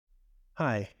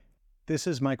Hi, this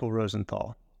is Michael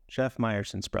Rosenthal, Jeff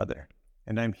Meyerson's brother,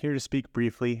 and I'm here to speak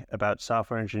briefly about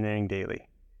Software Engineering Daily.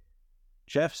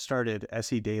 Jeff started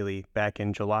SE Daily back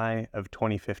in July of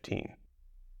 2015.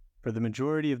 For the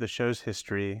majority of the show's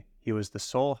history, he was the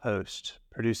sole host,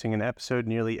 producing an episode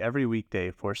nearly every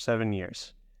weekday for 7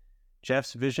 years.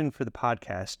 Jeff's vision for the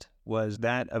podcast was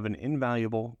that of an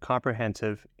invaluable,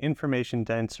 comprehensive,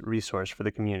 information-dense resource for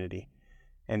the community,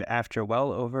 and after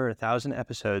well over 1,000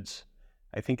 episodes,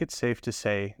 I think it's safe to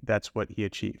say that's what he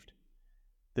achieved.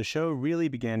 The show really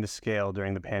began to scale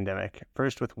during the pandemic,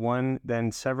 first with one,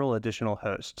 then several additional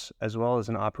hosts, as well as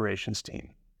an operations team.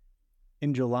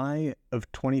 In July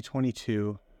of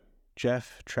 2022,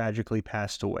 Jeff tragically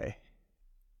passed away.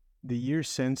 The year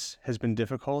since has been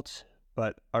difficult,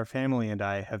 but our family and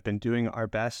I have been doing our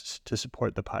best to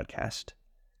support the podcast.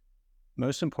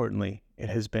 Most importantly, it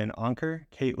has been Ankur,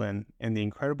 Caitlin, and the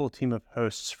incredible team of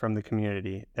hosts from the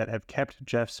community that have kept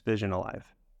Jeff's vision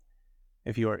alive.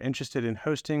 If you are interested in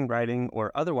hosting, writing,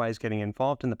 or otherwise getting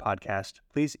involved in the podcast,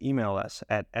 please email us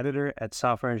at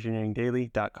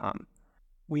editor@softwareengineeringdaily.com.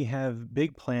 We have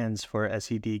big plans for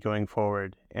SED going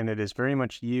forward, and it is very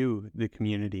much you, the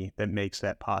community, that makes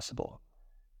that possible.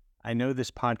 I know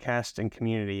this podcast and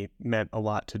community meant a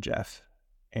lot to Jeff,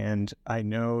 and I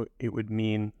know it would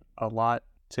mean a lot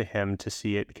to him to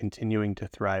see it continuing to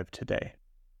thrive today.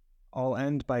 I'll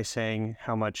end by saying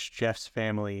how much Jeff's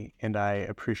family and I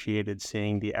appreciated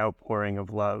seeing the outpouring of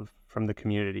love from the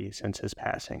community since his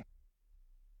passing.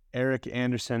 Eric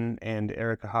Anderson and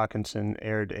Erica Hawkinson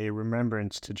aired a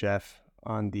remembrance to Jeff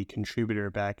on the contributor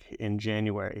back in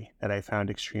January that I found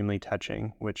extremely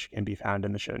touching, which can be found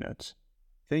in the show notes.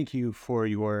 Thank you for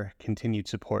your continued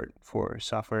support for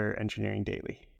Software Engineering Daily.